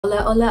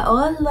Hola, hola,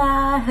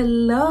 hola,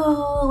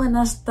 hello,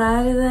 buenas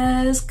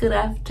tardes, good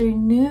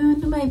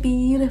afternoon, my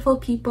beautiful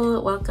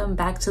people. Welcome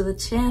back to the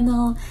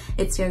channel.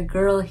 It's your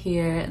girl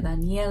here,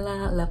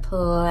 Daniela, la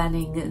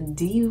planning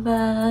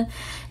diva,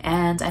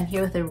 and I'm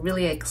here with a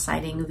really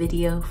exciting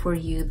video for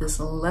you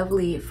this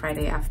lovely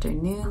Friday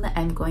afternoon.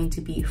 I'm going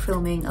to be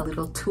filming a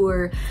little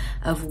tour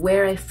of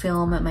where I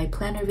film my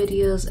planner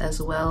videos,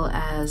 as well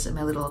as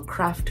my little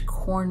craft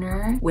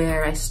corner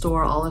where I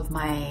store all of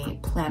my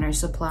planner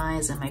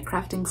supplies and my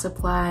crafting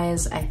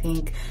supplies. I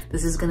think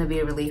this is going to be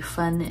a really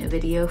fun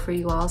video for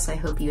you all, so I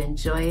hope you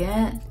enjoy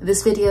it.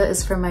 This video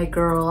is from my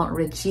girl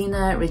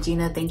Regina.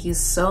 Regina, thank you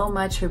so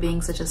much for being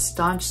such a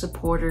staunch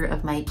supporter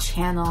of my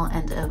channel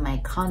and of my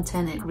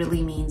content. It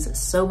really means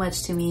so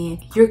much to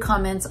me. Your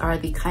comments are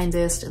the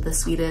kindest, the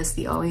sweetest,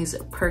 they always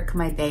perk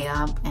my day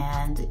up,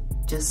 and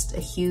just a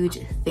huge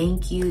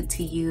thank you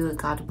to you.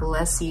 God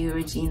bless you,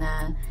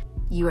 Regina.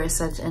 You are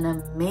such an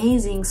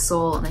amazing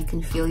soul, and I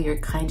can feel your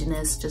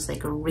kindness just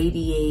like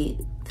radiate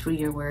through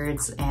your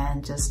words,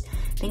 and just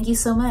thank you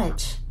so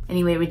much.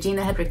 Anyway,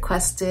 Regina had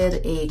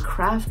requested a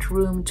craft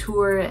room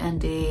tour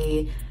and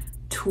a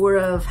tour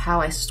of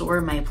how I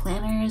store my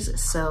planners,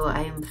 so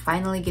I am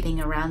finally getting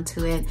around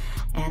to it,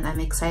 and I'm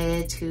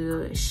excited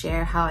to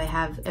share how I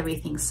have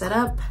everything set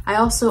up. I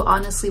also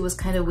honestly was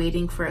kind of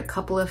waiting for a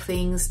couple of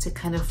things to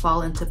kind of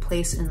fall into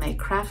place in my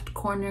craft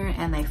corner,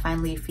 and I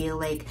finally feel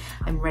like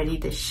I'm ready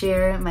to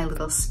share my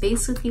little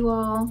space with you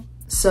all.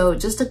 So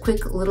just a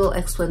quick little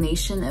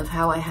explanation of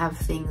how I have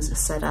things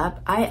set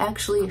up. I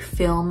actually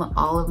film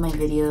all of my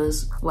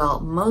videos, well,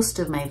 most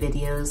of my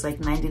videos, like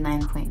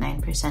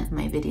 99.9% of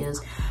my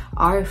videos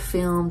are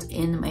filmed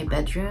in my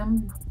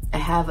bedroom. I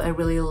have a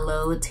really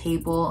low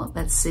table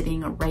that's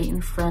sitting right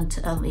in front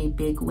of a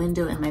big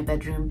window in my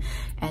bedroom,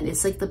 and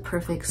it's like the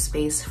perfect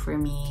space for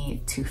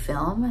me to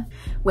film.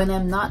 When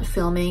I'm not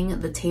filming,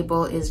 the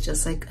table is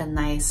just like a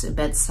nice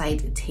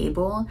bedside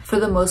table. For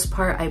the most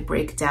part, I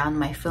break down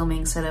my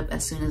filming setup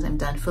as soon as I'm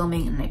done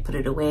filming, and I put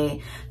it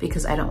away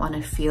because I don't want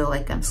to feel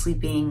like I'm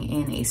sleeping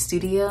in a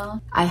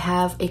studio. I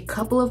have a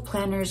couple of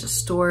planners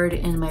stored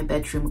in my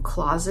bedroom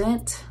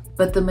closet,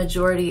 but the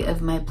majority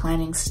of my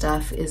planning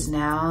stuff is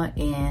now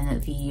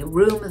in the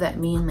room that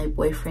me and my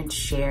boyfriend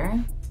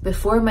share.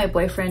 Before my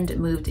boyfriend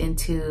moved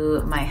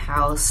into my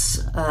house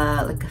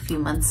like a few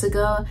months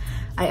ago,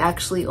 I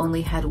actually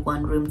only had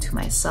one room to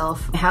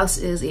myself. My house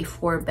is a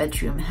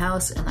 4-bedroom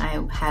house, and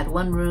I had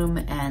one room,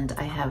 and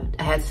I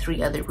had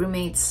 3 other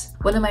roommates.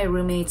 One of my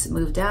roommates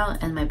moved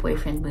out and my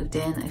boyfriend moved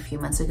in a few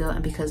months ago,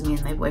 and because me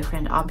and my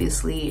boyfriend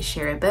obviously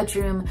share a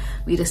bedroom,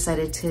 we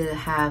decided to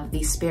have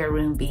the spare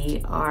room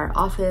be our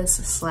office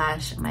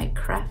slash my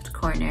craft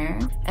corner.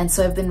 And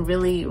so I've been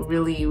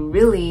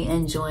really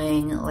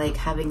enjoying like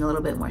having a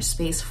little bit more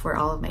space for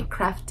all of my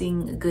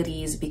crafting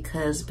goodies,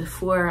 because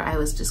before I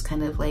was just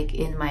kind of like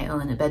in my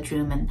own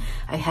bedroom, and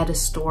I had to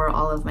store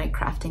all of my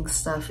crafting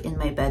stuff in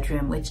my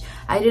bedroom, which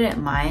I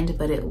didn't mind,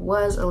 but it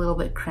was a little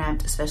bit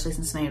cramped, especially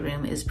since my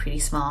room is pretty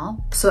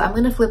small. So I'm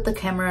gonna flip the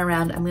camera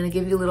around. I'm gonna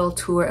give you a little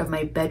tour of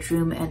my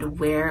bedroom and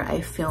where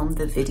I film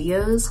the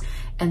videos,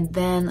 and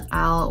then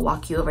I'll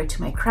walk you over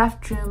to my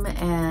craft room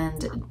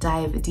and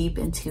dive deep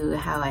into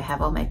how I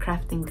have all my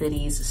crafting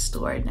goodies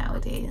stored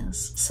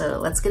nowadays. So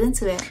let's get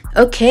into it.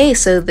 Okay,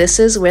 so this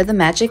is where the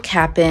magic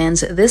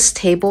happens. This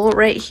table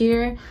right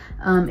here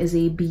is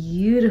a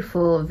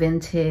beautiful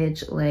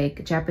vintage,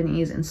 like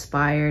Japanese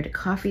inspired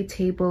coffee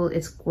table.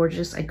 It's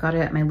gorgeous. I got it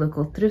at my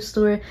local thrift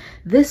store.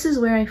 This is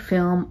where I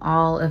film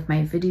all of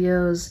my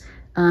videos.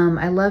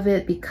 I love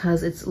it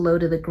because it's low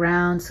to the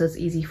ground, so it's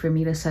easy for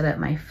me to set up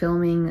my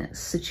filming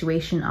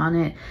situation on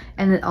it.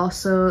 And it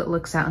also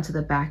looks out into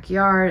the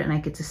backyard, and I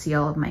get to see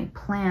all of my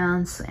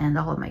plants and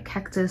all of my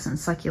cactus and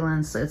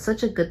succulents. So it's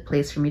such a good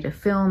place for me to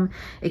film.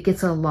 It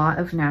gets a lot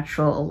of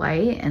natural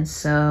light, and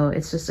so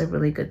it's just a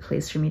really good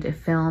place for me to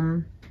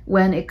film.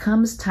 When it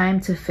comes time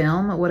to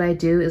film, what I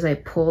do is I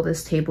pull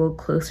this table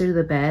closer to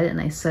the bed,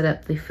 and I set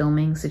up the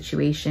filming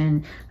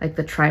situation, like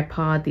the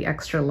tripod, the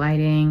extra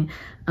lighting,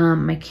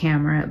 my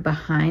camera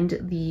behind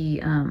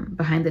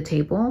the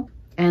table,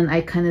 and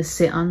I kind of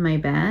sit on my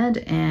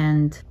bed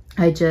and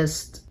I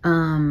just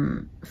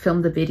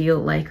film the video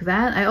like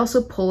that. I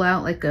also pull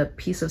out like a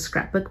piece of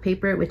scrapbook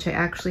paper, which I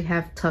actually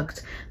have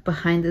tucked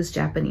behind this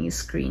Japanese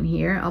screen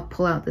here. I'll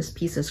pull out this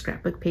piece of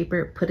scrapbook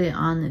paper, put it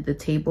on the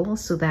table,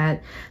 so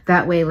that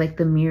way like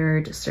the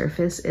mirrored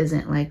surface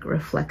isn't like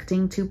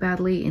reflecting too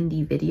badly in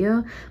the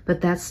video.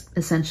 But that's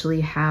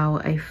essentially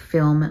how I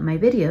film my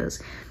videos.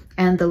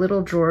 And the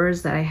little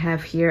drawers that I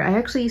have here, I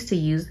actually used to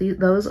use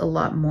those a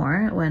lot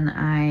more when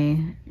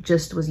I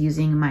just was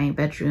using my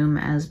bedroom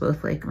as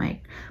both like my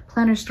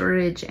planner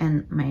storage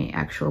and my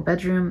actual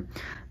bedroom.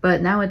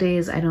 But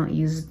nowadays I don't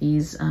use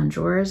these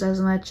drawers as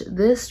much.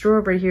 This drawer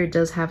over here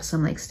does have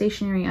some like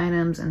stationery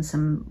items,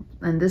 and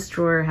this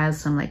drawer has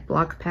some like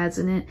block pads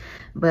in it,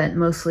 but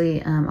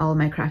mostly all of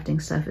my crafting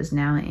stuff is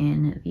now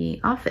in the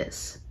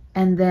office.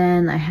 And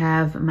then I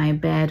have my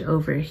bed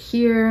over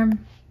here.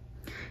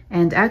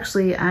 And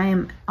actually, I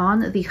am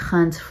on the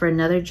hunt for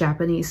another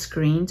Japanese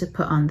screen to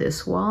put on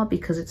this wall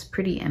because it's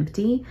pretty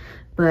empty.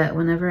 But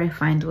whenever I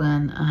find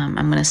one, I'm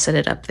gonna set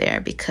it up there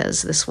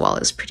because this wall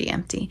is pretty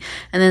empty.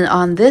 And then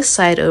on this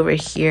side over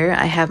here,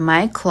 I have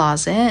my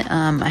closet.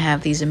 I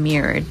have these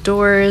mirrored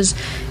doors,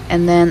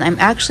 and then I'm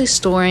actually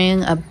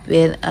storing a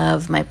bit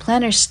of my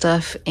planner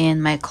stuff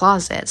in my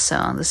closet.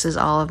 So this is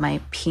all of my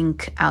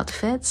pink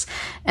outfits.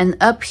 And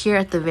up here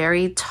at the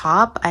very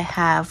top, I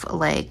have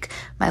like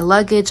my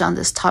luggage on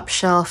this top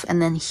shelf.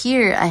 And then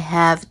here I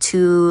have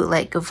two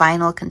like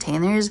vinyl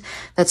containers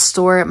that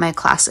store my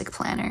classic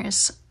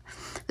planners.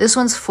 This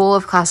one's full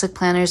of classic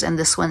planners and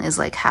this one is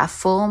like half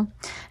full.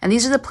 And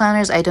these are the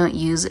planners I don't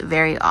use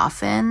very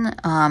often,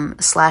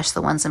 slash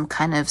the ones I'm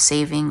kind of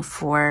saving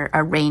for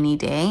a rainy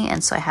day.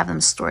 And so I have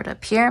them stored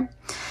up here.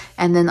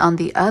 And then on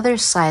the other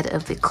side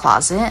of the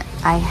closet,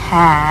 I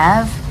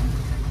have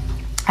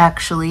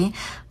actually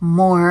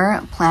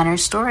more planner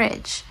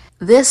storage.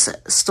 This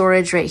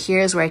storage right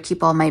here is where I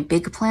keep all my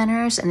big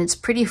planners and it's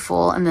pretty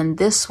full. And then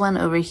this one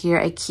over here,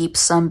 I keep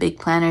some big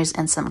planners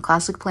and some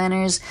classic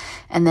planners.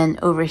 And then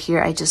over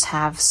here, I just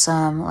have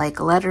some like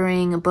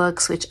lettering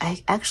books, which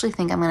I actually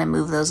think I'm going to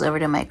move those over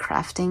to my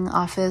crafting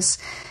office.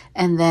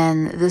 And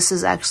then this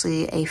is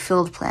actually a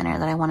filled planner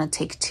that I want to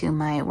take to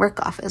my work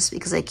office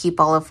because I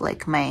keep all of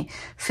like my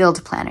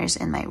filled planners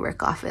in my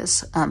work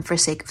office for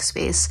sake of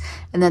space.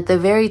 And at the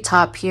very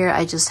top here,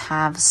 I just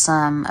have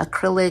some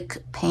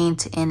acrylic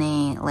paint in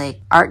a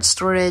like art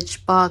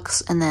storage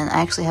box. And then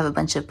I actually have a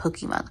bunch of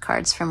Pokemon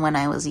cards from when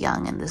I was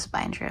young in this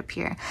binder up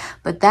here.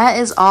 But that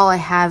is all I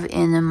have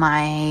in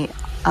my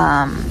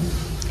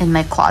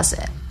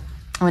closet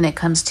when it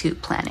comes to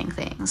planning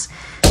things.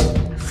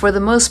 For the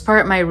most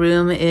part, my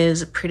room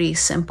is pretty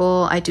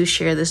simple. I do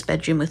share this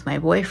bedroom with my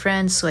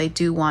boyfriend, so I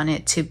do want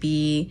it to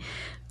be,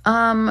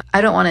 I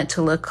don't want it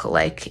to look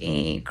like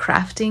a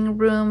crafting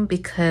room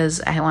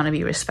because I want to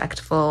be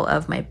respectful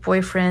of my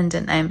boyfriend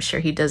and I'm sure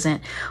he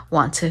doesn't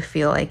want to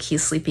feel like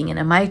he's sleeping in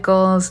a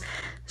Michael's.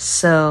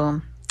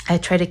 So I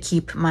try to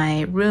keep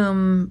my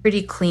room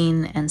pretty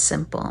clean and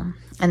simple.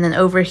 And then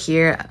over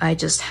here, I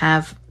just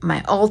have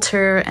my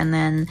altar and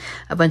then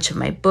a bunch of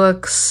my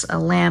books, a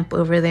lamp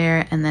over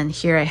there. And then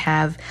here I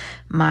have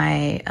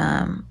my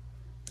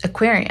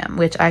aquarium,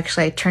 which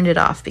actually I turned it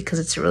off because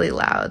it's really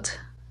loud.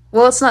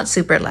 Well, it's not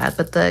super loud,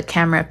 but the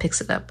camera picks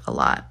it up a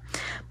lot.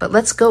 But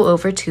let's go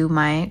over to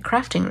my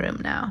crafting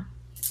room now.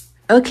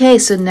 Okay,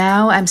 so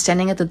now I'm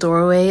standing at the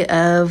doorway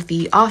of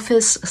the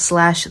office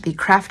slash the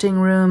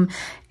crafting room,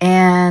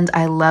 and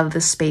I love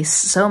this space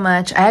so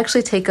much. I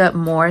actually take up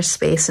more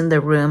space in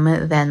the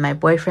room than my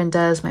boyfriend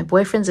does. My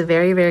boyfriend's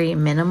very, very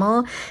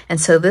minimal,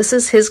 and so this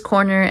is his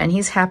corner, and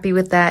he's happy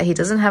with that. He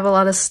doesn't have a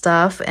lot of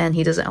stuff, and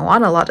he doesn't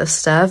want a lot of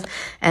stuff,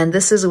 and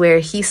this is where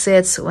he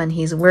sits when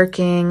he's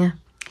working.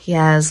 He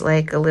has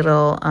like a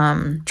little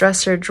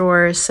dresser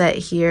drawer set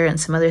here and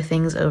some other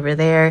things over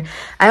there.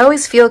 I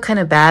always feel kind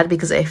of bad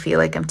because I feel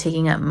like I'm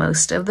taking up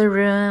most of the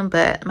room,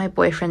 but my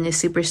boyfriend is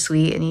super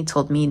sweet and he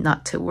told me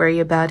not to worry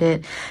about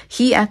it.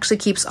 He actually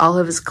keeps all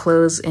of his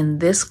clothes in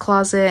this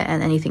closet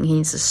and anything he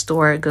needs to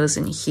store goes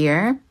in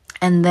here.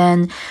 And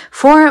then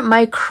for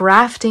my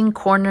crafting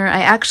corner,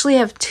 I actually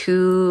have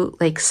two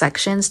like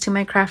sections to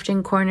my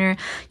crafting corner.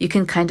 You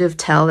can kind of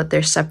tell that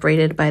they're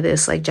separated by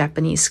this like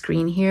Japanese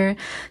screen here.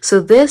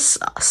 So this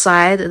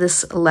side,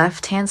 this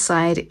left-hand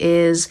side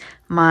is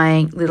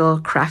my little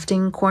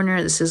crafting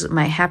corner. This is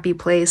my happy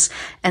place.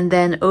 And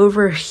then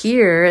over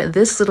here,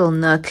 this little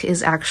nook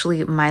is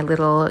actually my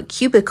little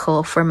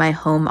cubicle for my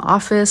home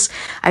office.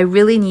 I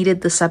really needed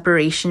the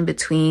separation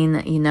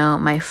between, you know,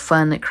 my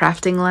fun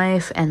crafting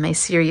life and my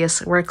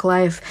serious work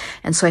life.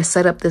 And so I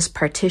set up this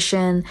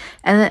partition,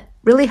 and it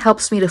really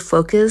helps me to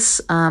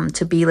focus,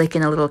 to be like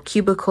in a little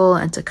cubicle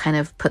and to kind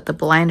of put the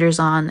blinders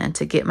on and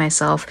to get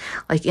myself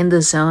like in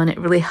the zone. It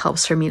really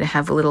helps for me to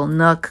have a little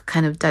nook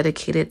kind of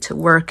dedicated to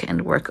work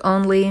and work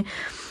only.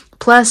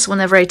 Plus,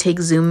 whenever I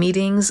take Zoom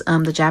meetings,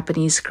 the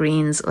Japanese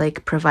screens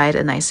like provide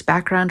a nice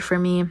background for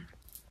me.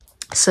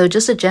 So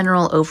just a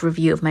general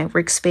overview of my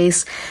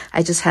workspace.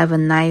 I just have a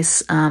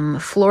nice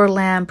floor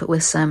lamp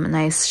with some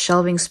nice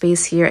shelving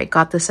space here. I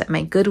got this at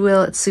my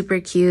Goodwill. It's super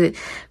cute,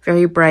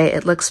 very bright.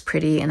 It looks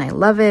pretty and I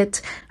love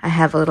it. I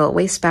have a little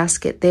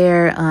wastebasket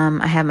there.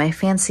 I have my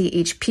fancy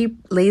HP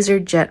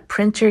LaserJet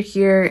printer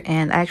here,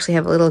 and I actually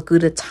have a little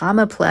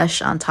Gudetama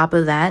plush on top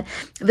of that.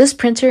 This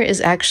printer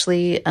is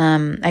actually,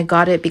 I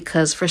got it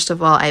because first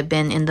of all, I've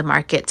been in the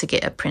market to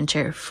get a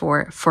printer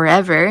for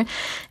forever,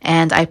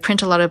 and I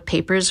print a lot of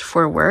papers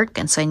for work,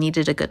 and so I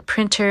needed a good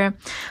printer.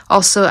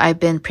 Also, I've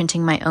been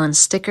printing my own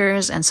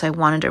stickers, and so I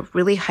wanted a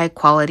really high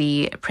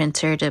quality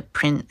printer to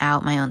print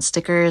out my own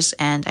stickers,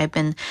 and I've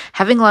been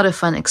having a lot of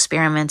fun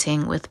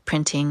experimenting with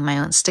printing my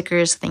own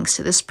stickers thanks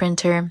to this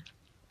printer.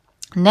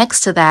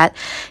 Next to that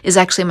is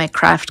actually my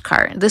craft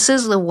cart. This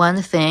is the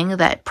one thing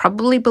that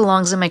probably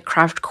belongs in my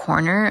craft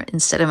corner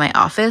instead of my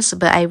office,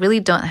 but I really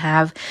don't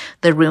have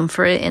the room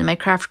for it in my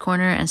craft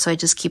corner, and so I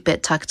just keep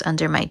it tucked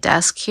under my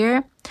desk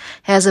here.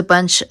 It has a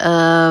bunch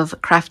of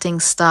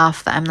crafting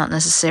stuff that I'm not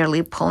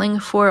necessarily pulling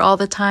for all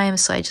the time,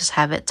 so I just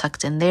have it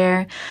tucked in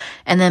there.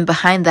 And then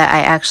behind that, I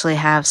actually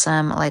have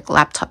some like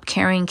laptop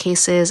carrying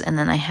cases, and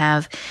then I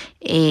have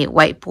a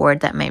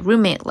whiteboard that my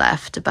roommate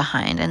left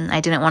behind, and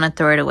I didn't want to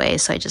throw it away,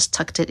 so I just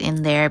tucked it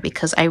in there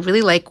because I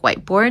really like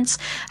whiteboards.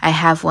 I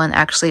have one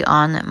actually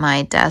on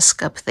my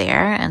desk up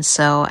there, and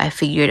so I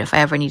figured if I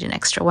ever need an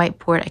extra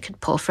whiteboard, I could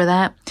pull for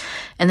that.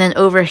 And then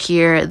over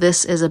here,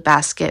 this is a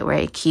basket where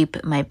I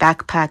keep my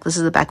backpack. This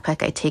is the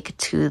backpack I take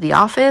to the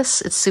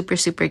office. It's super,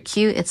 super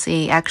cute. It's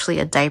actually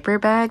a diaper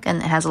bag,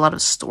 and it has a lot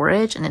of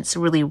storage, and it's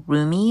really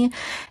roomy,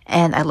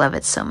 and I love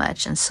it so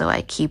much. And so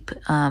I keep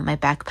my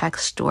backpack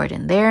stored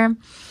in there.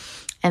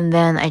 And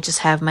then I just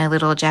have my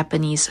little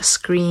Japanese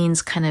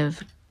screens kind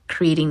of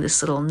creating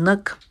this little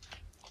nook.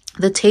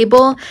 The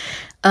table,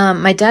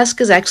 my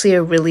desk is actually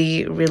a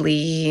really,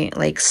 really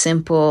like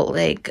simple,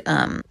 like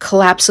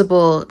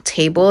collapsible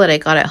table that I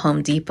got at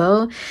Home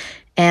Depot.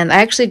 And I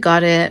actually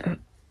got it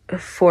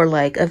for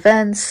like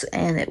events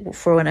and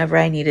for whenever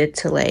I needed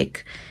to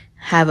like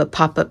have a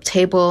pop-up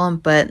table,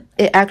 but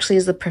it actually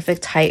is the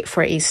perfect height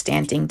for a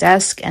standing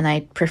desk, and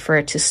I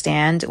prefer to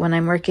stand when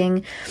I'm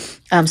working.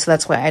 So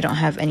that's why I don't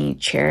have any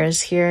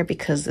chairs here,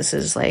 because this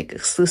is like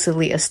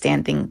exclusively a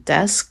standing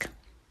desk.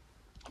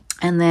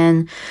 And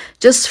then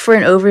just for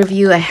an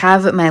overview, I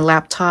have my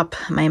laptop,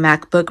 my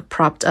MacBook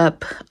propped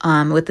up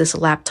with this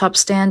laptop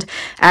stand.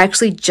 I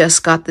actually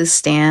just got this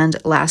stand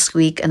last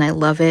week and I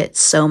love it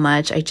so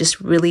much. I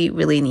just really,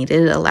 really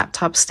needed a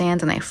laptop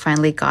stand and I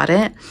finally got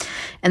it.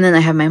 And then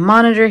I have my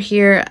monitor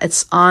here.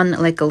 It's on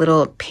like a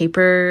little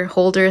paper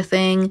holder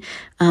thing,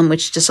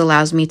 which just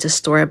allows me to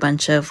store a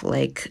bunch of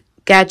like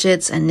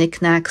gadgets and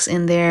knickknacks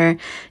in there.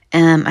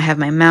 I have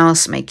my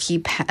mouse, my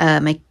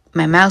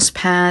my mouse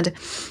pad,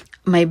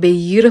 my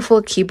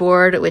beautiful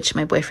keyboard, which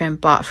my boyfriend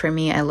bought for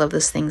me. I love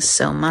this thing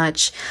so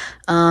much.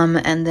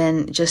 And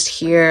then just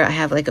here, I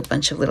have like a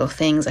bunch of little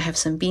things. I have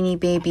some Beanie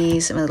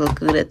Babies, my little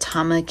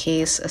Gudetama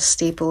case, a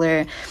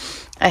stapler.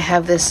 I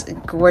have this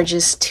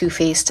gorgeous Too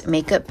Faced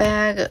makeup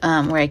bag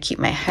where I keep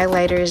my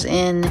highlighters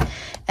in.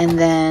 And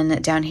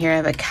then down here, I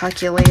have a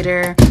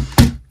calculator,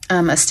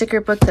 a sticker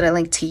book that I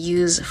like to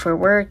use for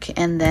work,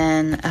 and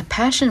then a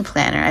passion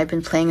planner. I've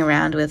been playing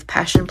around with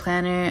passion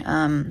planner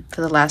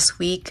for the last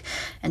week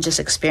and just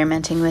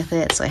experimenting with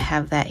it. So I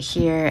have that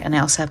here, and I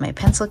also have my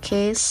pencil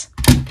case.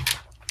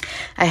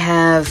 I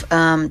have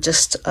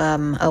just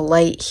a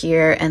light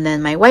here, and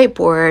then my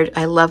whiteboard.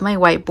 I love my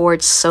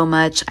whiteboard so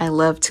much. I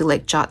love to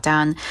like jot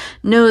down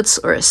notes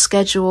or a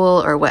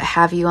schedule or what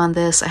have you on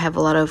this. I have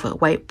a lot of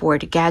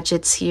whiteboard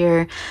gadgets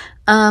here.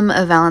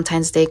 A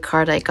Valentine's Day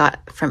card I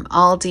got from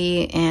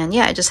Aldi, and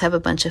yeah, I just have a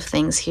bunch of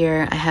things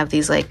here. I have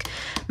these like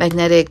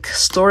magnetic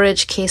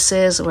storage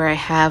cases where I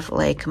have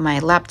like my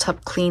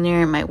laptop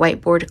cleaner, my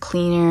whiteboard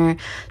cleaner,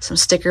 some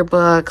sticker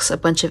books, a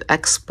bunch of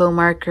expo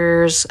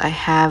markers. I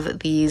have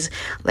these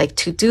like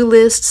to-do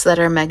lists that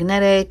are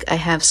magnetic. I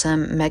have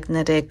some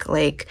magnetic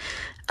like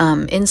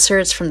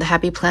inserts from the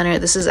Happy Planner.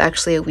 This is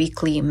actually a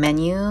weekly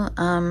menu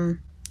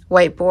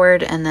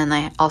whiteboard, and then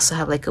I also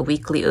have like a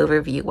weekly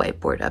overview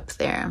whiteboard up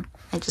there.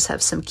 I just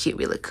have some cute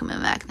Rilakkuma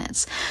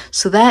magnets.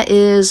 So that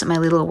is my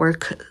little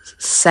work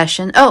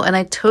session. Oh, and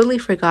I totally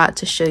forgot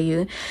to show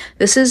you.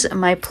 This is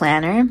my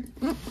planner.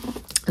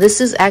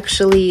 This is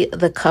actually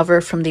the cover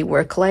from the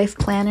Work Life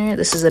Planner.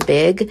 This is a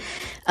big.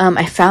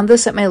 I found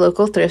this at my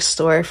local thrift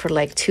store for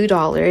like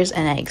 $2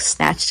 and I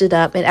snatched it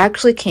up. It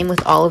actually came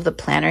with all of the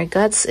planner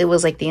guts. It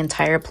was like the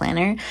entire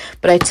planner,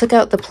 but I took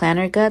out the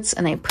planner guts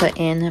and I put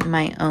in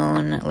my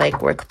own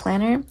like work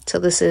planner. So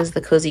this is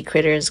the Cozy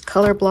Critters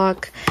color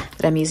block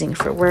that I'm using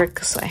for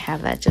work. So I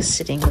have that just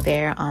sitting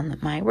there on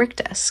my work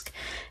desk.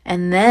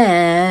 And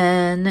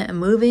then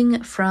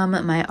moving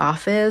from my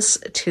office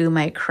to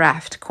my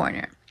craft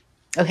corner.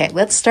 Okay,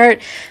 let's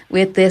start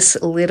with this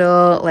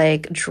little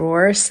like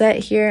drawer set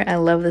here. I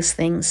love this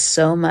thing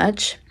so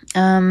much.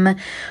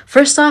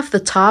 First off,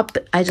 the top,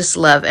 I just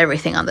love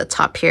everything on the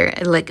top here.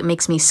 It like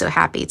makes me so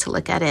happy to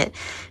look at it.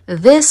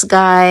 This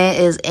guy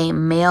is a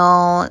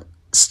mail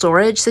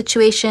storage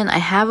situation. I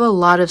have a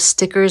lot of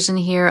stickers in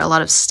here, a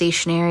lot of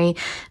stationery.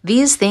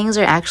 These things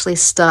are actually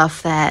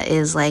stuff that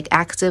is like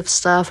active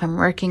stuff. I'm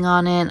working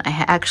on it.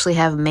 I actually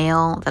have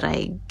mail that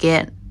I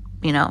get,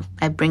 you know,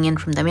 I bring in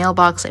from the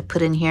mailbox, I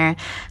put in here.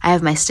 I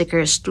have my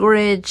sticker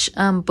storage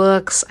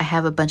books. I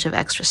have a bunch of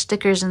extra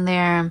stickers in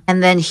there.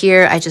 And then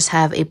here I just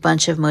have a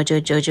bunch of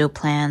Mojo Jojo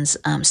Plans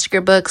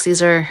sticker books.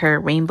 These are her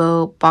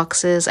rainbow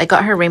boxes. I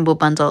got her rainbow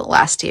bundle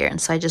last year, and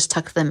so I just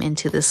tucked them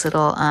into this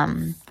little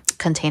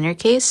container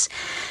case.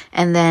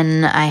 And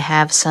then I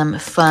have some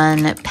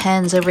fun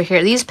pens over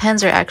here. These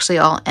pens are actually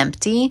all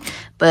empty,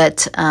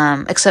 but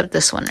except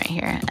this one right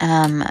here.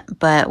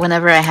 But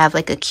whenever I have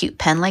like a cute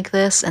pen like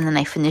this and then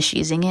I finish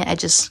using it, I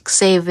just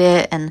save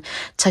it and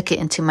tuck it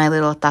into my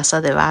little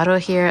taza de barro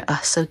here. Oh,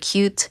 so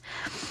cute.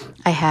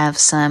 I have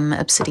some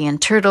obsidian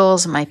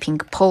turtles, my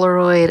pink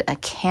Polaroid, a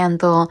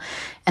candle,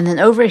 And then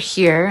over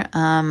here,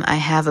 I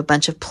have a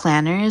bunch of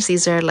planners.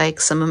 These are like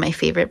some of my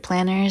favorite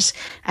planners.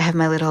 I have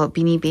my little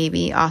Beanie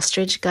Baby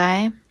ostrich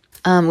guy,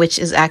 which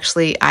is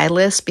actually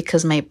eyeless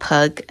because my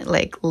pug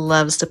like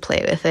loves to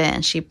play with it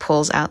and she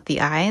pulls out the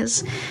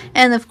eyes.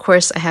 And of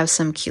course, I have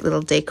some cute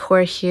little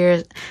decor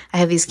here. I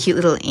have these cute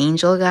little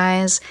angel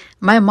guys.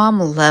 My mom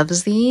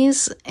loves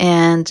these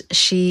and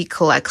she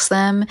collects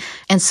them.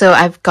 And so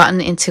I've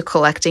gotten into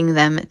collecting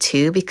them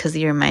too because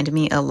they remind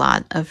me a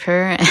lot of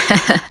her.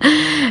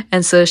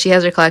 And so she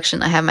has her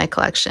collection, I have my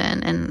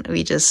collection, and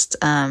we just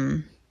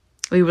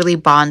we really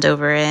bond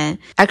over it.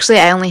 Actually,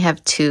 I only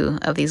have 2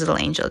 of these little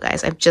angel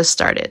guys. I've just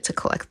started to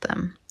collect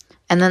them.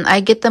 And then I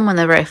get them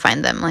whenever I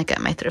find them, like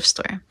at my thrift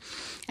store.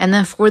 And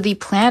then for the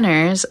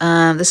planners,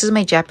 this is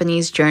my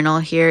Japanese journal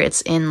here.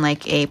 It's in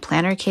like a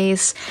planner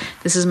case.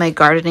 This is my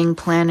gardening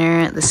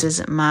planner. This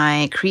is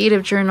my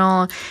creative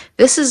journal.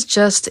 This is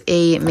just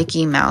a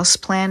Mickey Mouse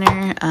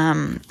planner.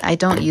 I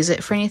don't use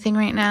it for anything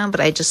right now,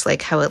 but I just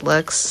like how it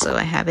looks, so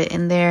I have it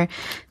in there.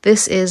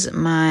 This is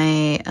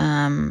my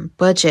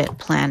budget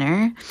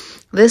planner.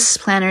 This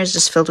planner is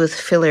just filled with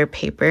filler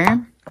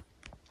paper.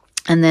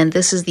 And then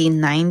this is the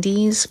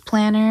 90s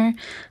planner.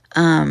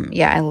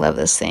 Yeah, I love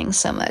this thing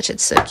so much.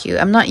 It's so cute.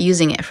 I'm not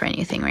using it for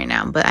anything right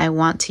now, but I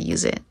want to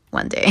use it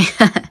one day.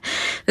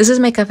 This is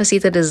my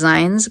Cafecita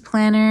Designs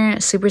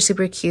planner. Super,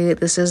 super cute.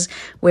 This is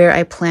where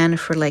I plan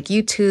for like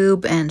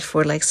YouTube and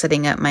for like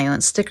setting up my own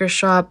sticker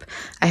shop.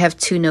 I have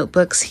 2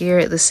 notebooks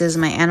here. This is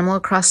my Animal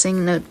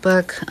Crossing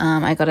notebook.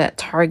 I got it at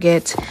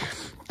Target.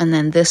 And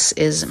then this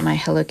is my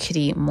Hello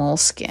Kitty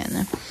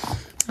moleskin.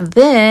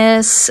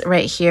 This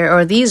right here,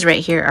 or these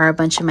right here, are a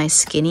bunch of my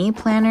skinny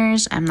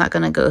planners. I'm not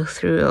going to go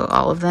through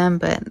all of them,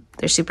 but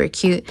they're super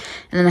cute.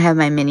 And then I have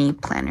my mini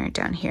planner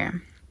down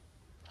here.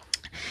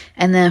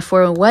 And then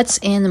for what's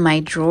in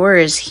my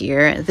drawers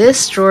here,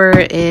 this drawer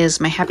is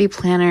my Happy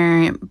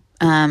Planner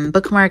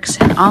bookmarks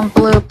and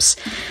envelopes.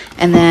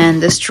 And then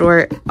this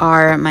drawer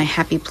are my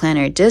Happy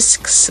Planner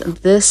discs.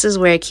 This is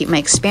where I keep my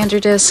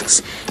expander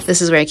discs.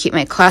 This is where I keep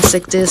my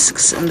classic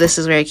discs. And this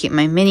is where I keep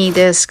my mini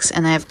discs.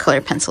 And I have color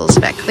pencils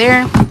back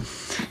there.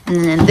 And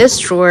then in this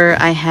drawer,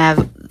 I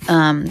have,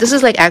 this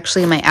is like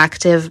actually my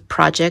active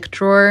project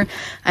drawer.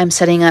 I'm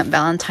setting up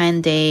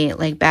Valentine's Day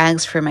like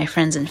bags for my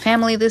friends and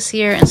family this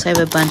year. And so I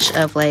have a bunch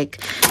of like,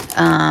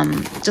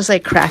 just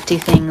like crafty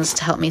things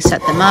to help me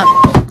set them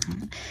up.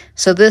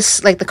 So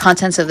this, like the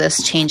contents of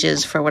this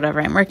changes for whatever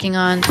I'm working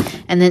on.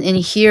 And then in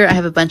here, I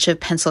have a bunch of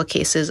pencil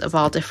cases of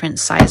all different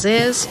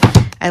sizes.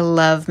 I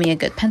love me a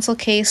good pencil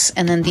case.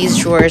 And then these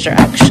drawers are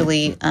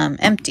actually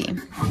empty.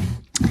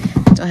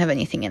 Don't have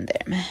anything in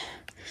there.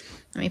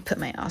 Let me put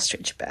my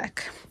ostrich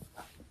back.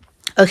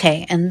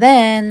 Okay, and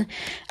then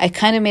I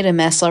kind of made a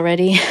mess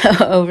already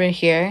over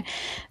here.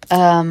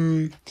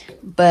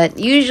 But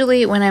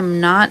usually when I'm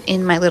not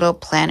in my little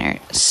planner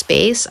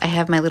space, I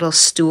have my little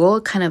stool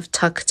kind of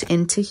tucked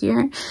into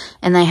here.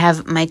 And I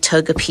have my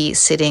togepi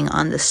sitting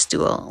on the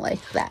stool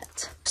like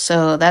that.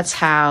 So that's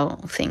how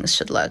things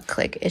should look.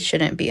 Like it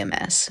shouldn't be a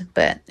mess,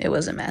 but it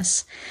was a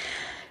mess.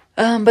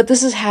 But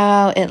this is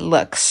how it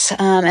looks.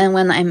 And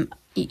when I'm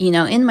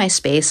in my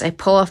space, I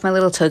pull off my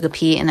little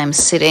togepi and I'm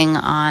sitting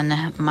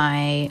on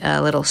my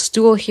little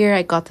stool here.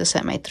 I got this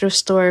at my thrift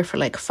store for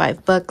like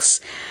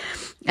 $5.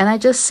 And I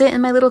just sit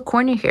in my little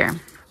corner here.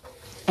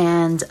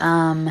 And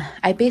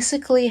I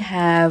basically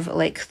have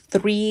like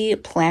 3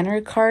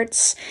 planner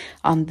carts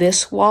on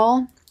this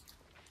wall.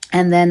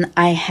 And then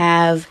I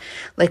have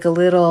like a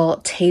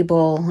little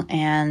table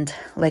and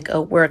like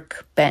a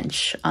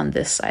workbench on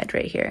this side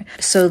right here.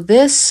 So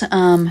this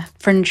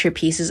furniture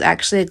piece is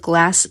actually a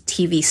glass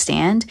TV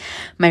stand.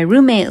 My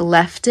roommate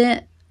left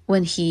it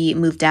when he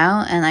moved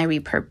out and I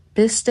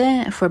repurposed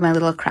it for my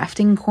little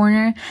crafting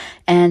corner.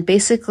 And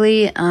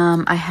basically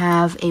I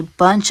have a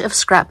bunch of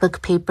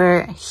scrapbook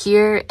paper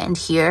here and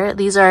here.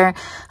 These are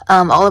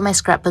all of my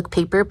scrapbook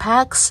paper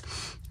packs.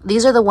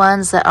 These are the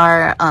ones that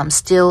are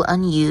still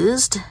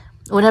unused.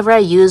 Whenever I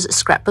use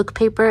scrapbook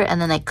paper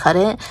and then I cut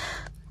it,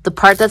 the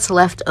part that's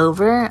left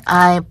over,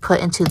 I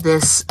put into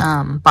this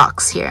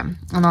box here.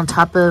 And on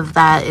top of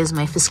that is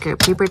my Fisker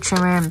paper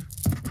trimmer.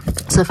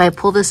 So if I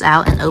pull this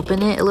out and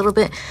open it a little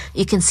bit,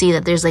 you can see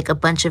that there's like a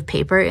bunch of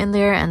paper in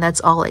there and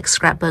that's all like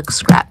scrapbook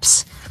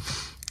scraps.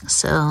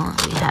 So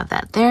we have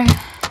that there.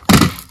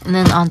 And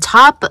then on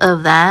top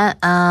of that,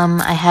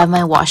 I have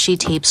my washi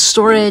tape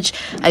storage.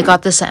 I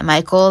got this at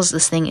Michael's.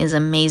 This thing is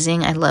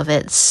amazing. I love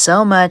it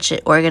so much.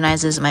 It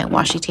organizes my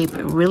washi tape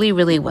really,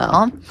 really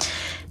well.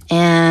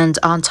 And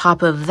on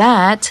top of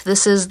that,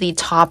 this is the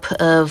top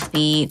of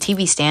the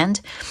TV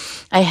stand.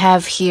 I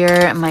have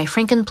here my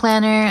Franken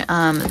planner.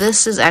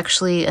 This is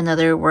actually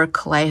another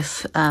work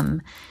life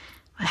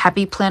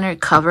Happy Planner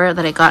cover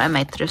that I got at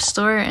my thrift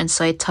store, and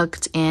so I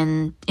tucked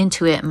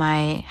into it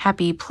my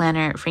Happy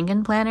Planner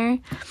Franken planner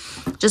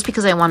just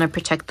because I want to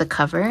protect the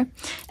cover.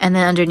 And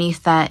then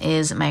underneath that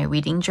is my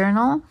reading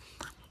journal.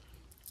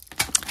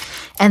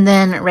 And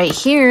then right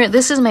here,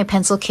 this is my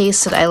pencil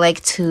case that I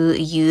like to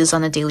use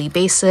on a daily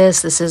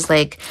basis. This is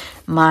like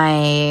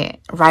my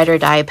ride or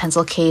die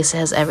pencil case. It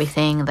has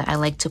everything that I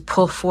like to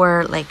pull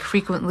for like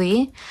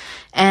frequently.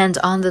 And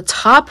on the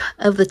top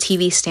of the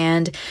TV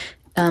stand,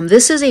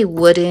 this is a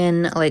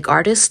wooden like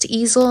artist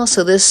easel.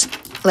 So this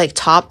like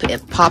top,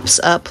 it pops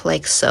up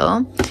like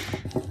so.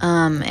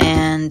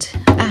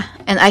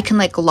 And I can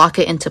like lock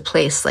it into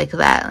place like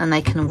that, and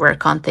I can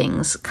work on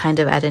things kind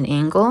of at an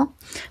angle.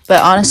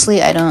 But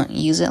honestly, I don't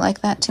use it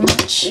like that too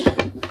much.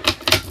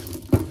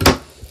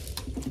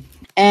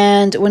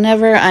 And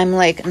whenever I'm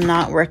like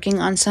not working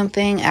on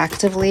something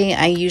actively,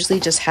 I usually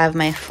just have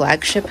my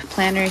flagship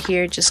planner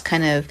here just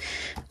kind of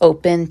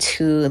open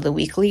to the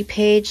weekly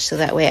page, so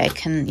that way I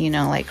can, you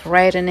know, like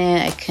write in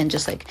it. I can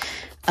just like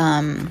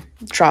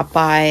drop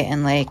by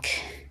and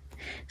like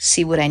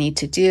see what I need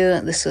to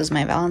do. This was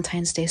my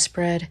Valentine's Day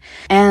spread.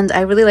 And I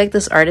really like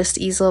this artist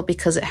easel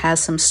because it has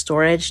some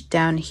storage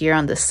down here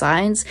on the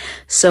sides.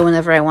 So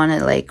whenever I want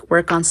to like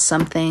work on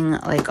something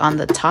like on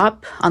the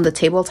top, on the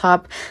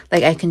tabletop,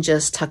 like I can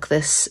just tuck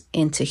this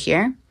into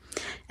here.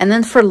 And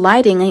then for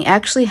lighting, I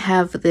actually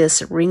have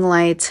this ring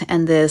light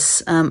and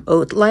this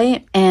oat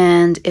light.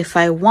 And if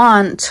I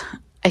want,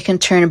 I can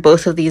turn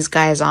both of these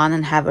guys on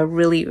and have a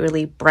really,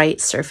 really bright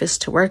surface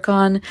to work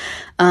on.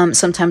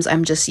 Sometimes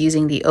I'm just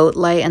using the oat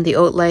light, and the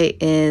oat light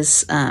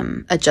is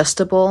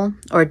adjustable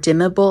or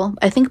dimmable.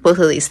 I think both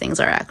of these things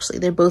are actually,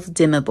 they're both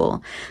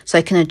dimmable, so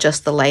I can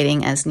adjust the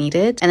lighting as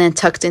needed. And then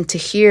tucked into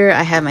here,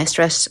 I have my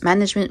stress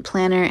management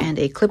planner and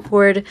a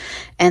clipboard.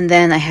 And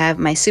then I have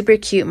my super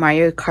cute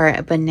Mario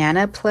Kart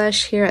banana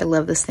plush here. I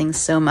love this thing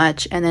so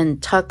much. And then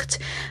tucked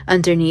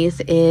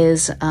underneath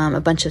is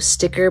a bunch of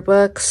sticker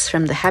books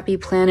from the Happy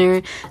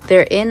Planner.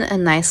 They're in a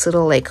nice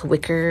little like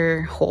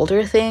wicker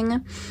holder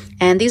thing.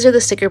 And these are the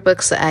sticker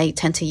books that I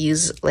tend to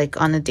use like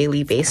on a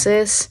daily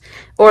basis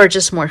or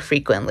just more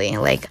frequently.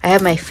 Like I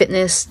have my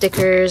fitness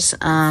stickers.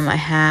 I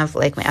have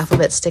like my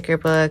alphabet sticker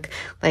book.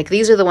 Like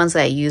these are the ones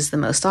that I use the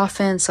most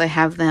often. So I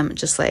have them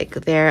just like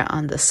there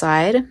on the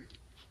side.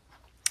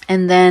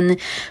 And then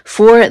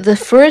for the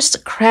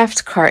first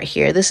craft cart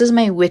here, this is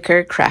my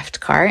wicker craft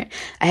cart.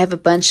 I have a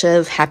bunch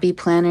of happy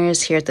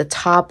planners here at the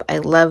top. I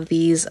love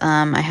these.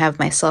 I have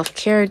my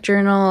self-care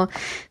journal.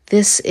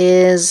 This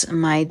is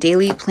my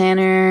daily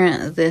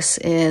planner. This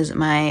is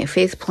my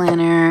faith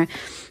planner.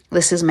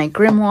 This is my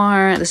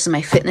grimoire. This is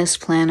my fitness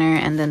planner.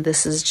 And then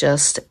this is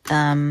just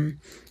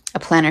a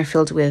planner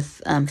filled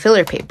with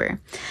filler paper.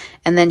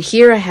 And then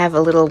here I have a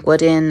little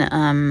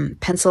wooden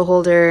pencil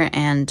holder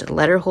and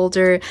letter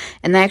holder,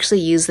 and I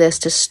actually use this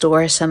to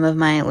store some of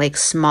my like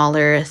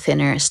smaller,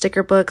 thinner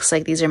sticker books.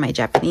 Like these are my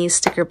Japanese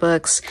sticker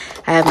books.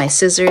 I have my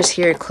scissors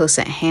here close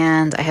at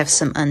hand. I have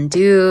some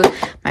undo,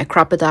 my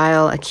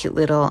crocodile, a cute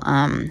little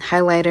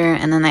highlighter,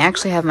 and then I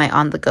actually have my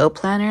on-the-go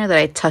planner that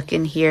I tuck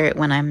in here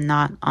when I'm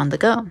not on the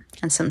go,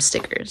 and some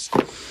stickers.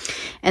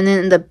 And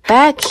then in the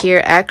back here,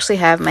 I actually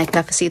have my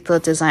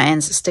Cafecito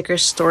Designs sticker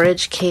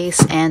storage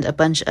case and a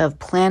bunch of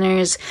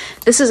planners.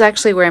 This is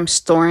actually where I'm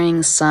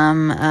storing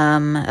some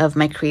of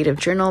my creative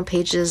journal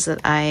pages that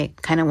I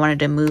kind of wanted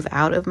to move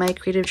out of my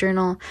creative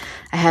journal.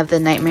 I have the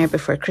Nightmare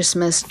Before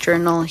Christmas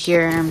journal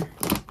here.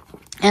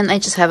 And I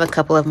just have a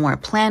couple of more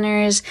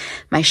planners.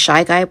 My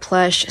Shy Guy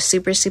plush,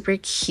 super, super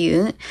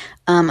cute.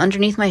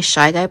 Underneath my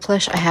Shy Guy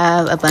plush, I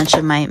have a bunch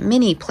of my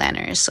mini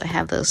planners. So I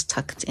have those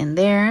tucked in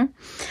there.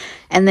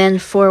 And then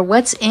for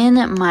what's in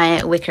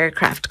my wicker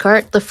craft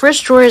cart, the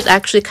first drawer is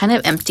actually kind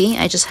of empty.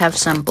 I just have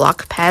some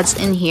block pads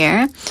in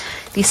here.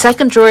 The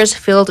second drawer is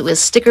filled with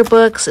sticker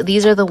books.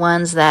 These are the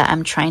ones that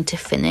I'm trying to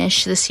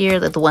finish this year.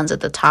 They're the ones at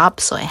the top,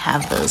 so I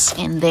have those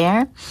in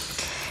there.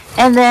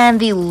 And then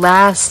the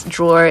last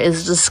drawer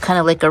is just kind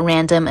of like a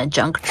random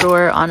junk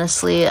drawer,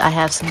 honestly. I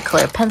have some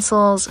color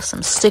pencils,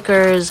 some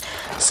stickers,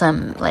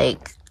 some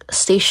like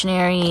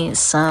stationery,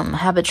 some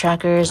habit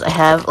trackers. I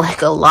have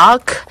like a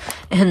lock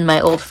and my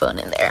old phone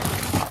in there.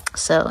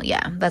 So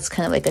yeah, that's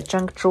kind of like a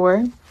junk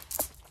drawer.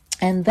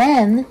 And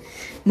then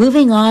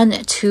moving on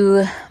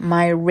to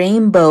my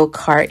rainbow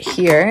cart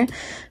here.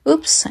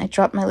 Oops, I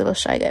dropped my little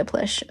Shy Guy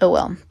plush. Oh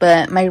well.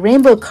 But my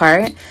rainbow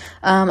cart,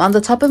 on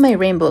the top of my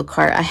rainbow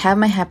cart, I have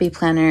my Happy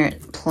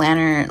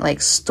Planner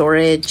like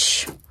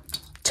storage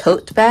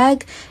tote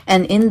bag,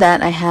 and in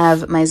that I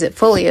have my zip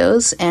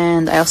folios,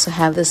 and I also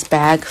have this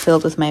bag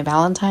filled with my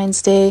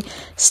Valentine's Day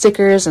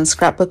stickers and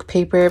scrapbook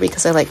paper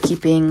because I like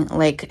keeping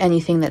like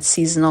anything that's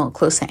seasonal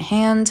close at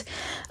hand.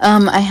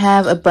 I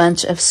have a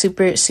bunch of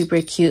super,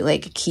 super cute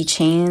like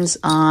keychains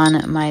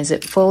on my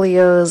zip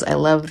folios. I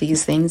love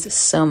these things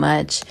so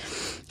much.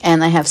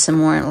 And I have some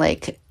more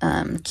like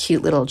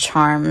cute little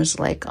charms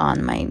like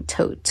on my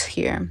tote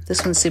here.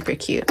 This one's super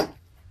cute.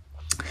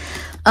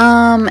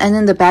 And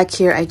in the back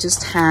here, I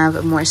just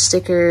have more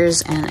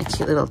stickers and a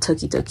cute little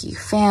Tokidoki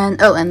fan.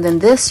 Oh, and then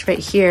this right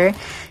here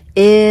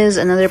is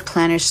another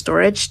planner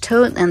storage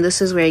tote. And this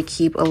is where I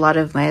keep a lot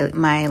of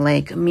my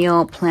like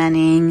meal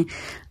planning,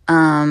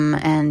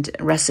 and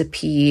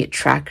recipe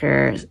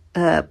tracker,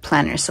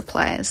 planner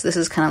supplies. This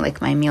is kind of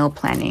like my meal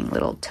planning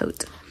little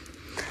tote.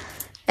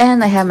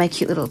 And I have my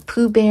cute little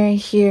Pooh Bear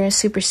here,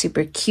 super,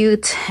 super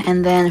cute.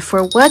 And then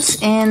for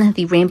what's in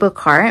the rainbow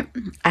cart,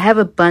 I have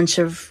a bunch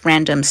of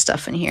random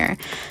stuff in here.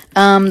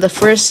 The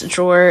first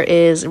drawer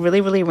is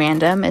really, really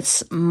random.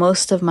 It's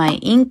most of my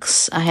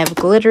inks. I have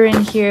glitter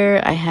in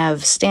here. I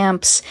have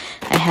stamps.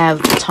 I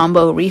have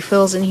Tombow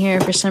refills in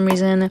here for some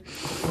reason.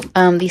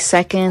 The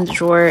second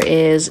drawer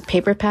is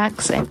paper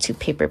packs. I have 2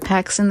 paper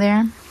packs in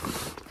there.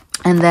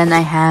 And then I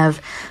have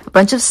a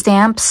bunch of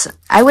stamps.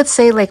 I would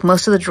say like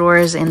most of the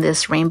drawers in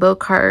this rainbow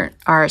cart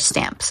are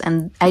stamps.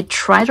 And I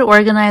try to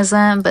organize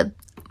them, but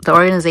the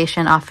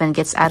organization often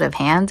gets out of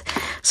hand.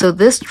 So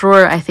this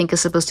drawer I think is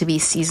supposed to be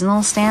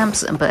seasonal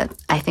stamps, but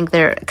I think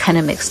they're kind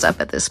of mixed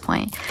up at this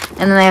point.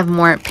 And then I have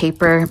more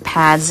paper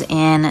pads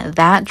in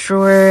that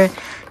drawer.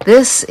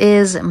 This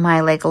is my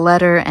like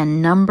letter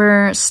and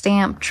number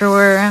stamp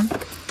drawer.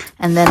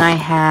 And then I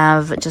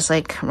have just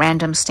like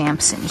random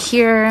stamps in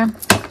here.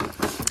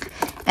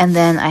 And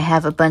then I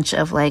have a bunch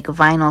of like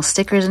vinyl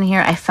stickers in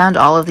here. I found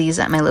all of these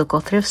at my local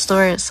thrift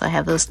store, so I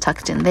have those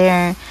tucked in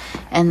there.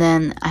 And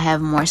then I have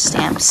more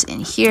stamps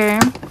in here.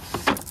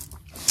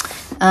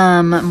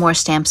 More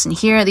stamps in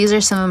here. These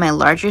are some of my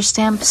larger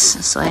stamps,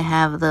 so I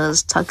have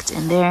those tucked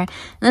in there. And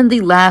then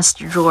the last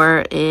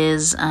drawer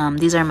is,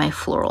 these are my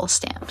floral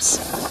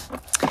stamps.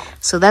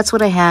 So that's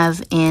what I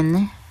have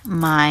in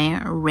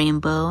my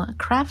rainbow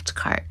craft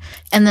cart.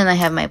 And then I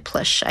have my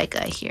plush Shy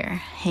Guy here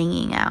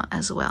hanging out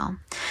as well.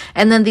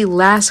 And then the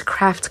last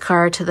craft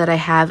cart that I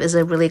have is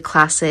a really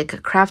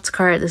classic craft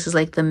cart. This is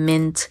like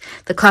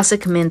the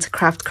classic mint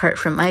craft cart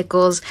from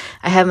Michaels.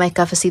 I have my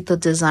Cafecito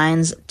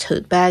Designs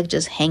tote bag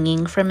just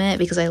hanging from it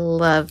because I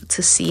love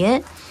to see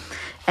it.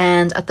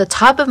 And at the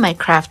top of my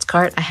craft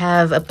cart, I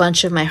have a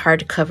bunch of my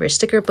hardcover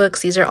sticker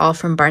books. These are all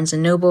from Barnes &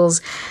 Nobles.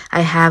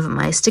 I have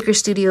my Sticker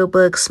Studio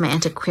books, my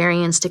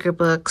antiquarian sticker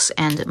books,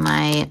 and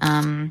my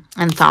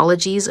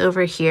anthologies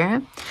over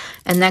here.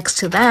 And next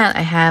to that,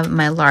 I have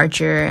my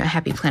larger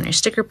Happy Planner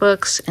sticker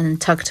books. And then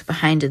tucked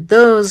behind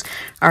those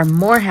are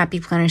more Happy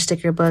Planner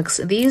sticker books.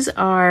 These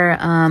are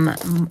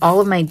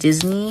all of my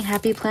Disney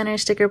Happy Planner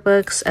sticker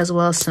books, as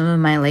well as some of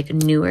my like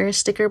newer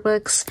sticker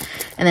books.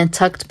 And then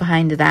tucked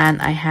behind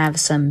that, I have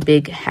some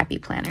big Happy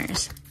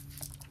Planners.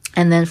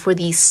 And then for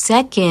the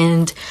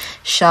second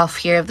shelf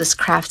here of this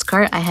craft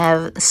cart, I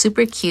have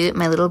super cute,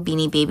 my little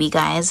Beanie Baby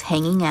guys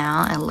hanging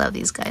out. I love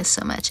these guys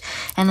so much.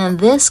 And then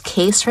this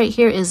case right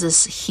here is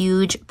this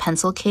huge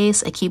pencil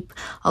case. I keep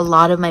a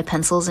lot of my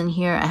pencils in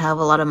here. I have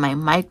a lot of my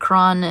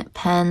Micron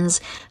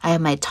pens. I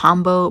have my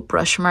Tombow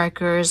brush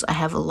markers. I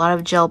have a lot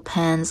of gel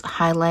pens,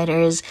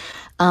 highlighters.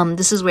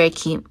 This is where I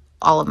keep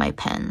all of my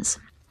pens.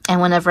 And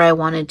whenever I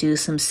want to do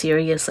some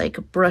serious like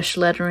brush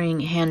lettering,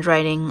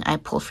 handwriting, I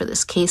pull for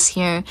this case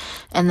here.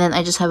 And then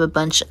I just have a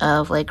bunch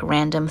of like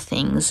random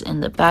things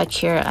in the back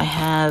here. I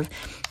have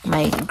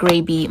my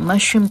Gray Bee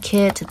mushroom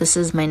kit. This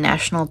is my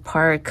national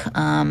park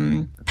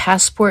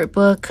passport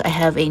book. I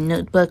have a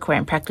notebook where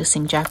I'm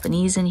practicing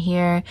Japanese in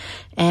here.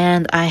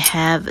 And I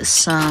have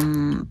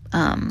some,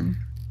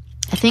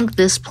 I think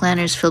this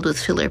planner is filled with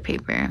filler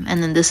paper.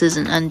 And then this is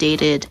an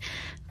undated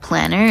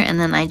planner, and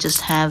then I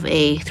just have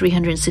a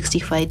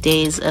 365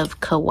 days of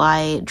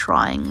kawaii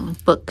drawing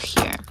book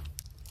here.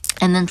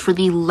 And then for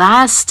the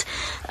last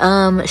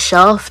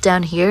shelf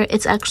down here,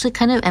 it's actually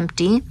kind of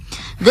empty.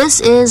 This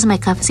is my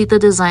Cafecito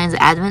Designs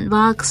Advent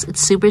box.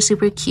 It's super,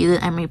 super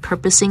cute. I'm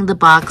repurposing the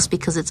box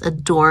because it's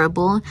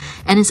adorable,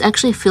 and it's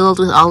actually filled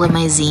with all of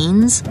my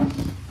zines.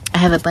 I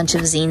have a bunch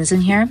of zines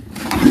in here.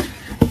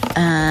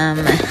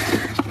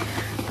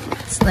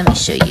 So let me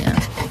show you.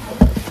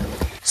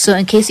 So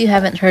in case you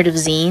haven't heard of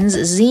zines,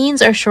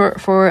 zines are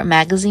short for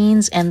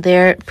magazines, and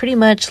they're pretty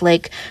much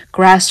like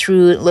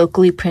grassroots,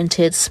 locally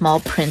printed, small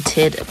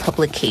printed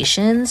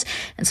publications.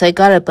 And so I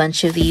got a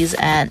bunch of these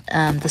at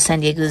the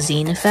San Diego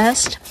Zine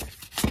Fest.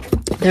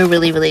 They're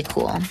really, really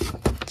cool.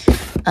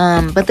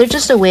 But they're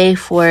just a way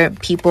for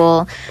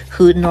people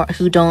who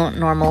don't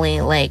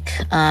normally like,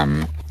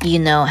 you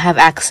know, have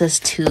access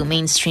to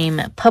mainstream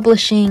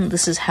publishing.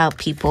 This is how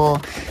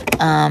people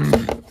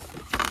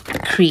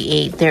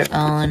create their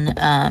own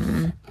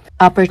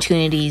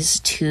opportunities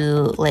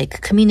to like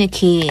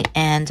communicate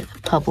and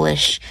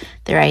publish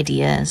their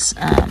ideas.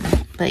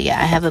 But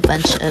yeah, I have a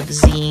bunch of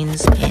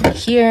zines in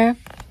here.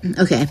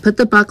 Okay, I put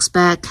the box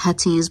back. Had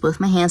to use both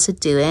my hands to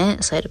do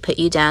it, so I had to put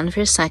you down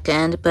for a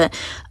second. But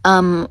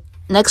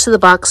next to the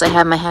box, I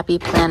have my Happy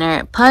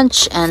Planner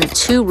punch and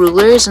 2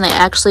 rulers, and I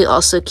actually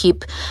also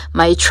keep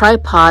my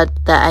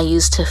tripod that I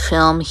use to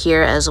film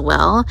here as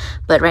well.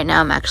 But right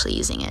now I'm actually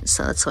using it,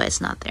 so that's why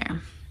it's not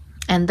there.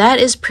 And that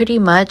is pretty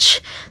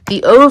much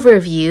the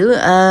overview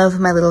of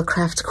my little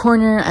craft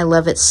corner. I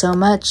love it so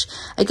much.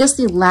 I guess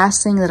the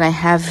last thing that I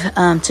have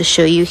to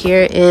show you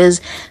here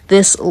is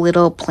this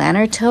little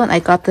planner tote. I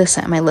got this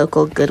at my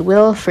local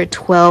Goodwill for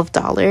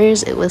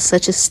 $12. It was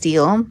such a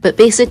steal. But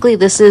basically,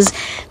 this is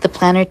the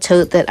planner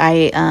tote that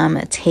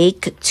I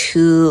take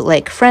to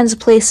like friends'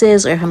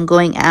 places, or if I'm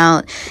going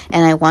out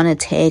and I want to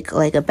take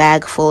like a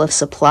bag full of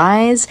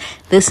supplies.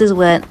 This is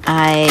what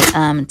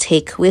I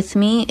take with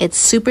me. It's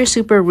super,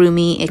 super roomy.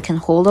 roomy. It can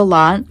hold a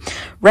lot.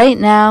 Right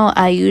now,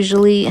 I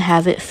usually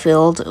have it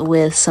filled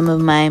with some of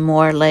my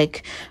more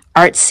like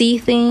artsy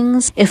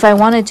things. If I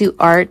want to do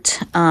art,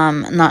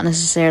 not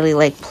necessarily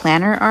like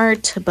planner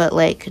art, but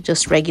like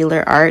just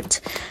regular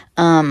art,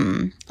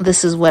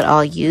 this is what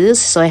I'll use.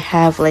 So I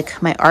have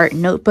like my art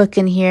notebook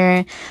in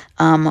here,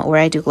 where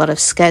I do a lot of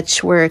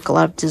sketch work, a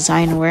lot of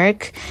design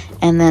work.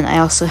 And then I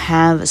also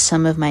have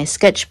some of my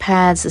sketch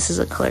pads. This is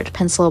a colored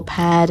pencil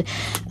pad.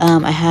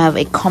 I have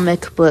a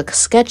comic book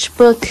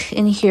sketchbook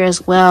in here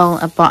as well,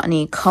 a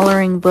botany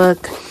coloring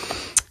book.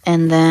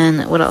 And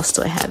then what else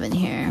do I have in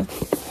here?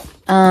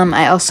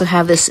 I also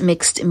have this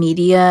mixed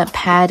media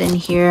pad in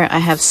here. I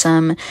have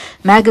some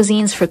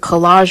magazines for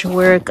collage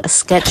work, a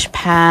sketch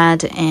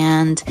pad,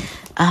 and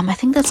I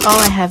think that's all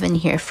I have in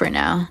here for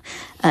now.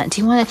 Do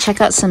you want to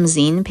check out some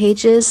zine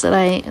pages that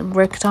I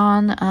worked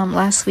on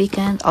last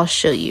weekend? I'll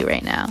show you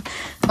right now.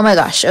 Oh my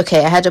gosh,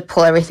 okay, I had to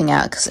pull everything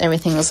out because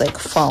everything was like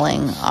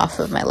falling off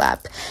of my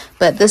lap.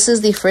 But this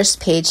is the first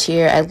page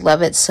here. I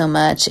love it so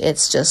much.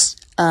 It's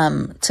just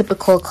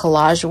typical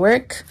collage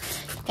work.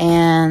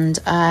 And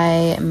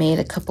I made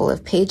a couple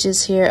of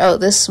pages here. Oh,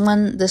 this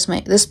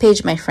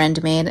page my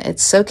friend made.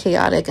 It's so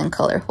chaotic and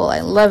colorful. I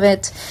love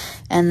it.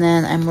 And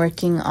then I'm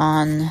working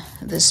on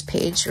this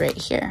page right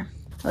here.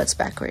 Oh, it's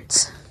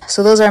backwards.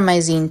 So those are my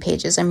zine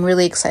pages. I'm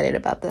really excited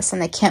about this,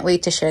 and I can't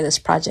wait to share this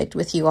project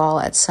with you all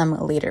at some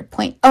later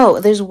point. Oh,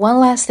 there's one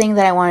last thing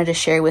that I wanted to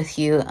share with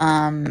you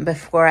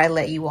before I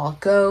let you all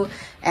go,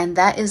 and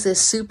that is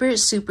this super,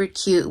 super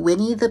cute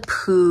Winnie the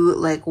Pooh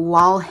like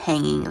wall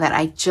hanging that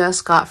I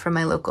just got from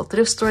my local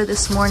thrift store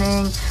this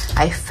morning.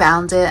 I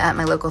found it at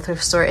my local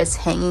thrift store. It's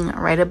hanging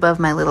right above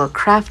my little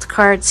craft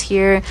cards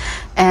here,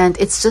 and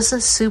it's just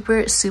a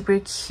super, super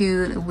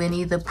cute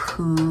Winnie the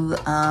Pooh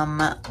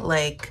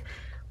like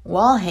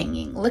wall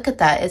hanging. Look at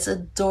that. It's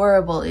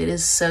adorable. It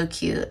is so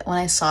cute. When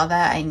I saw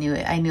that, I knew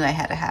I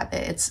had to have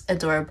it. It's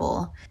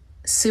adorable.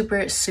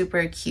 Super,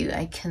 super cute.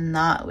 I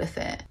cannot with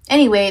it.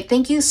 Anyway,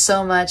 thank you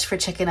so much for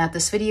checking out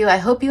this video. I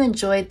hope you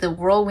enjoyed the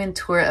whirlwind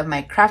tour of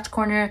my craft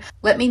corner.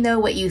 Let me know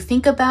what you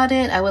think about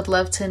it. I would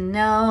love to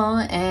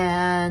know.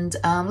 And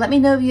let me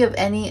know if you have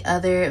any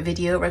other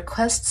video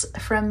requests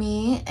from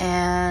me.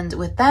 And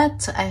with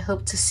that, I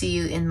hope to see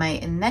you in my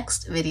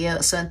next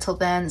video. So until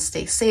then,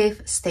 stay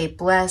safe, stay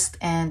blessed,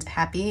 and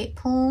happy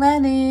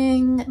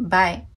planning. Bye.